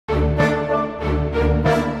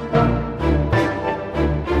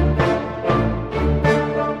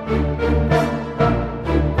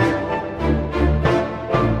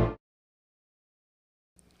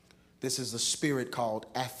This is the spirit called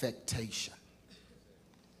affectation.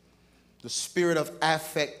 The spirit of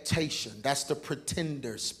affectation. That's the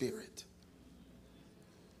pretender spirit.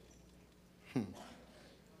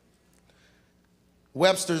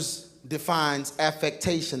 Webster's defines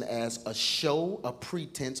affectation as a show, a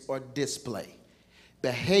pretense, or display.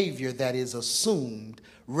 Behavior that is assumed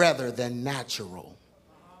rather than natural.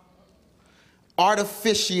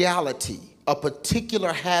 Artificiality, a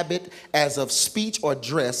particular habit as of speech or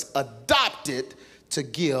dress adopted to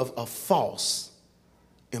give a false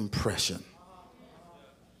impression.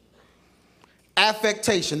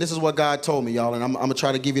 Affectation, this is what God told me, y'all, and I'm going to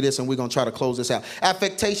try to give you this and we're going to try to close this out.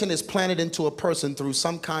 Affectation is planted into a person through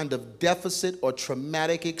some kind of deficit or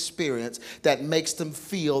traumatic experience that makes them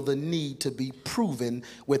feel the need to be proven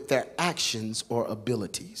with their actions or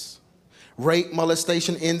abilities. Rape,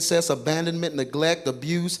 molestation, incest, abandonment, neglect,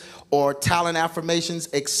 abuse, or talent affirmations,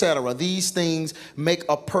 etc. These things make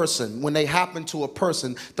a person, when they happen to a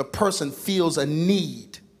person, the person feels a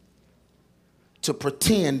need to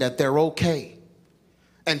pretend that they're okay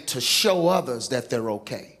and to show others that they're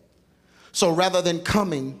okay. So rather than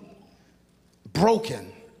coming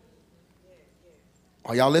broken,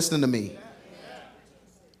 are y'all listening to me?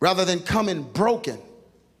 Rather than coming broken,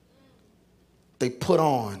 they put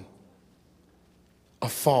on a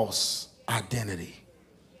false identity.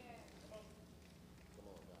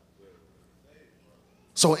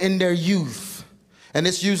 So in their youth, and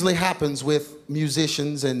this usually happens with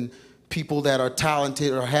musicians and people that are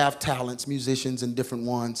talented or have talents, musicians and different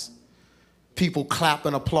ones, people clap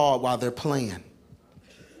and applaud while they're playing.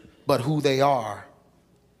 But who they are,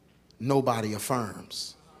 nobody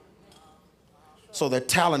affirms. So their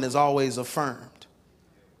talent is always affirmed.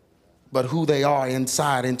 But who they are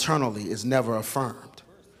inside, internally, is never affirmed.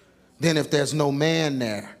 Then if there's no man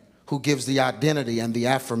there who gives the identity and the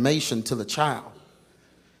affirmation to the child,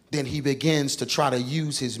 then he begins to try to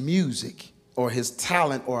use his music or his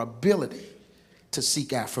talent or ability to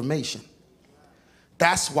seek affirmation.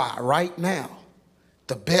 That's why right now,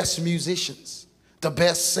 the best musicians, the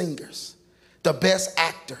best singers, the best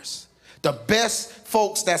actors, the best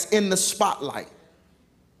folks that's in the spotlight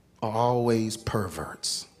are always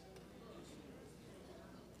perverts.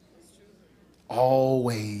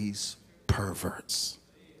 Always perverts.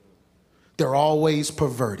 They're always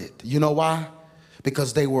perverted. You know why?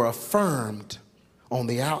 Because they were affirmed on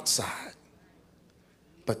the outside,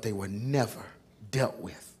 but they were never dealt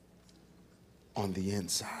with on the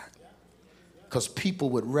inside. Because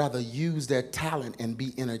people would rather use their talent and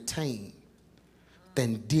be entertained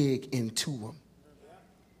than dig into them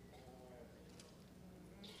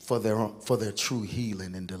for their true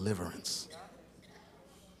healing and deliverance.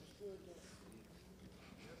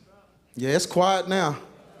 Yeah, it's quiet now,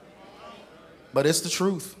 but it's the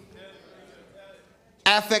truth.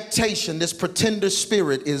 Affectation, this pretender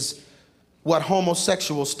spirit, is what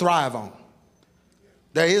homosexuals thrive on.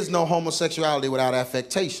 There is no homosexuality without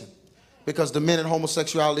affectation, because the minute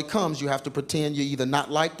homosexuality comes, you have to pretend you're either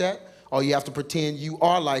not like that, or you have to pretend you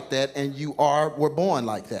are like that, and were born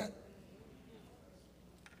like that.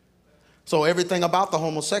 So everything about the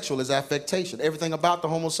homosexual is affectation. Everything about the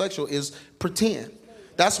homosexual is pretend.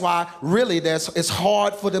 That's why really it's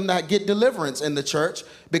hard for them to get deliverance in the church,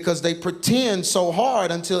 because they pretend so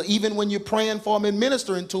hard until even when you're praying for them and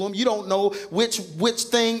ministering to them, you don't know which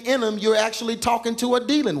thing in them you're actually talking to or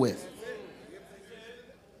dealing with.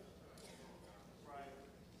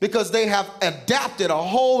 Because they have adapted a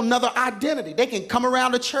whole nother identity. They can come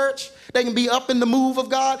around the church. They can be up in the move of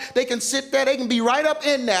God. They can sit there. They can be right up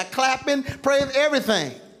in there clapping, praying,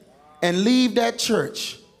 everything, and leave that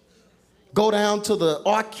church. Go down to the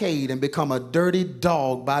arcade and become a dirty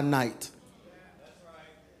dog by night.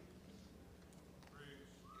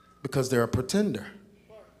 Because they're a pretender.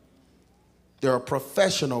 They're a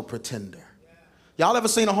professional pretender. Y'all ever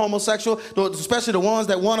seen a homosexual, especially the ones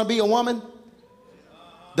that want to be a woman?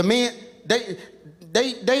 The men,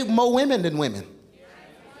 they more women than women.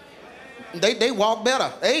 They walk better.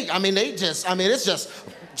 It's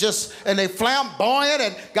just, and they flamboyant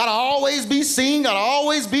and gotta always be seen, gotta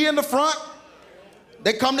always be in the front.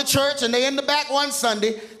 They come to church and they in the back one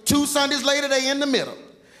Sunday, 2 Sundays later they in the middle.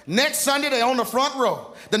 Next Sunday they on the front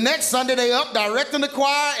row. The next Sunday they up directing the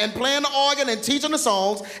choir and playing the organ and teaching the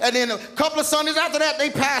songs, and then a couple of Sundays after that they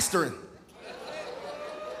pastoring.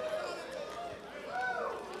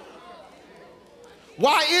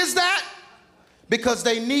 Why is that? Because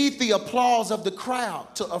they need the applause of the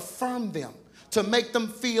crowd to affirm them, to make them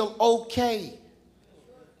feel okay.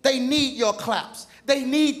 They need your claps. They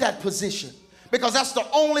need that position, because that's the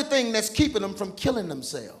only thing that's keeping them from killing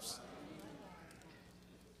themselves.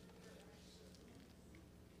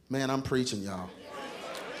 Man, I'm preaching, y'all.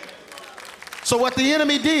 So what the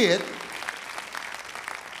enemy did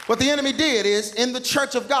is in the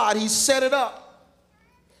church of God, he set it up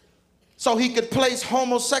so he could place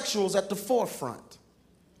homosexuals at the forefront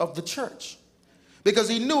of the church. Because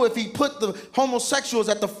he knew if he put the homosexuals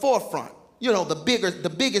at the forefront, you know, the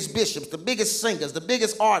biggest bishops, the biggest singers, the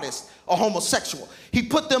biggest artists are homosexual. He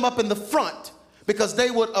put them up in the front because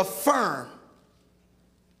they would affirm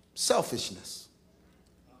selfishness.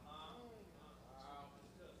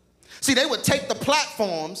 See, they would take the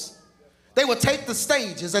platforms, they would take the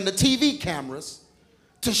stages and the TV cameras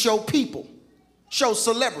to show people, show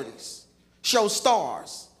celebrities, show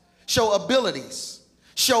stars, show abilities,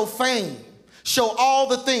 show fame, show all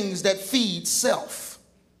the things that feed self.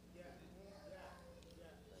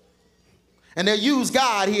 And they'll use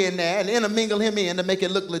God here and there and intermingle him in to make it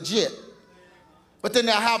look legit. But then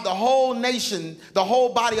they'll have the whole nation, the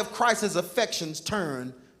whole body of Christ's affections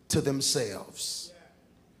turn to themselves.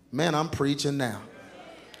 Man, I'm preaching now.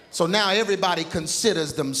 So now everybody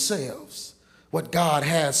considers themselves what God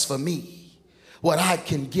has for me, what I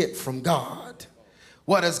can get from God.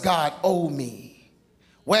 What does God owe me?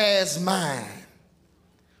 Where's mine?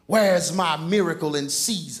 Where's my miracle in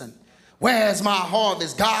season? Where's my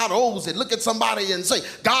harvest? God owes it. Look at somebody and say,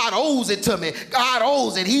 God owes it to me. God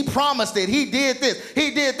owes it. He promised it. He did this.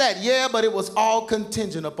 He did that. Yeah, but it was all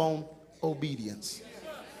contingent upon obedience.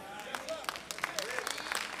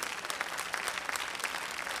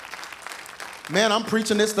 Man, I'm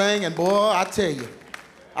preaching this thing, and boy, I tell you,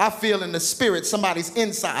 I feel in the spirit somebody's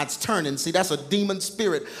insides turning. See, that's a demon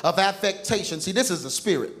spirit of affectation. See, this is a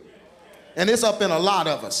spirit, and it's up in a lot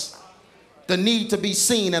of us. The need to be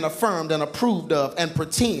seen and affirmed and approved of and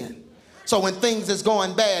pretend. So when things is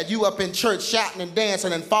going bad, you up in church shouting and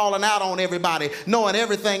dancing and falling out on everybody, knowing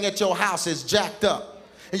everything at your house is jacked up.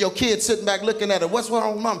 And your kid sitting back looking at it, what's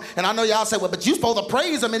wrong with mom? And I know y'all say, well, but you supposed to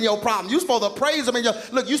praise them in your problem. You supposed to praise them in your,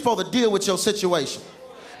 look, you supposed to deal with your situation.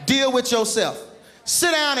 Deal with yourself.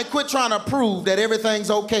 Sit down and quit trying to prove that everything's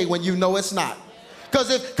okay when you know it's not.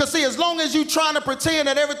 Because see, as long as you trying to pretend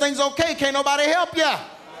that everything's okay, can't nobody help you.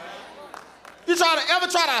 You ever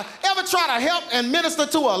try to help and minister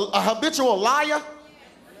to a habitual liar?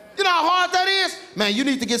 You know how hard that is? Man, you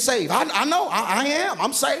need to get saved. I know, I am.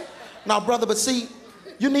 I'm saved. Now, brother, but see,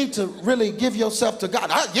 you need to really give yourself to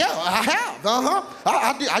God. Yeah, I have.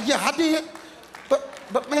 I did.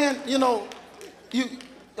 But man, you know, you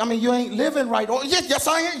ain't living right. Oh, yes,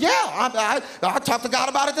 I am. Yeah, I talked to God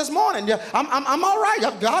about it this morning. Yeah, I'm all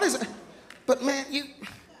right. God is. But man,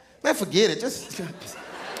 forget it. Just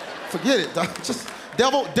forget it. Just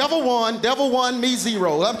devil one, me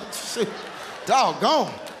zero.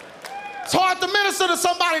 Doggone. It's hard to minister to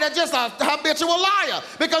somebody that's just a habitual liar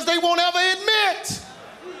because they won't ever admit.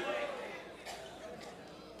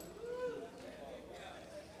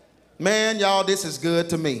 Man, y'all, this is good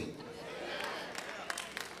to me.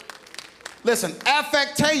 Listen,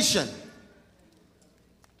 affectation.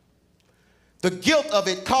 The guilt of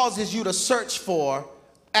it causes you to search for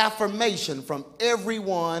affirmation from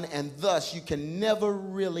everyone, and thus you can never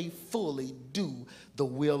really fully do the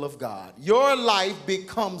will of God. Your life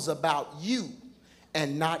becomes about you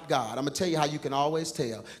and not God. I'm going to tell you how you can always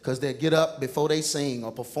tell, because they get up before they sing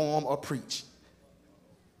or perform or preach.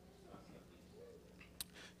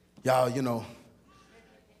 Y'all, you know,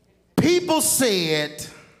 people said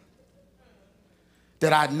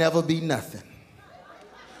that I'd never be nothing.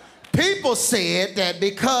 People said that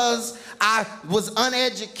because I was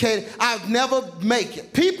uneducated, I'd never make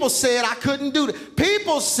it. People said I couldn't do that.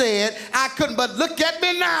 People said I couldn't, but look at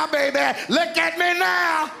me now, baby. Look at me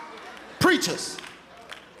now. Preachers.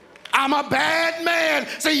 I'm a bad man.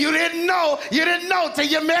 See, you didn't know till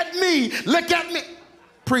you met me. Look at me.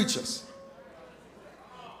 Preachers.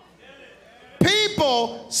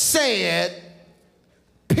 People said,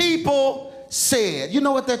 you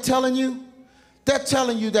know what they're telling you? They're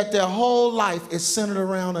telling you that their whole life is centered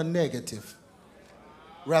around a negative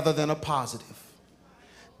rather than a positive.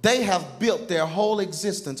 They have built their whole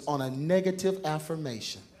existence on a negative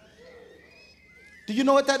affirmation. Do you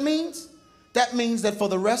know what that means? That means that for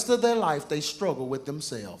the rest of their life, they struggle with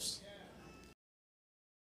themselves.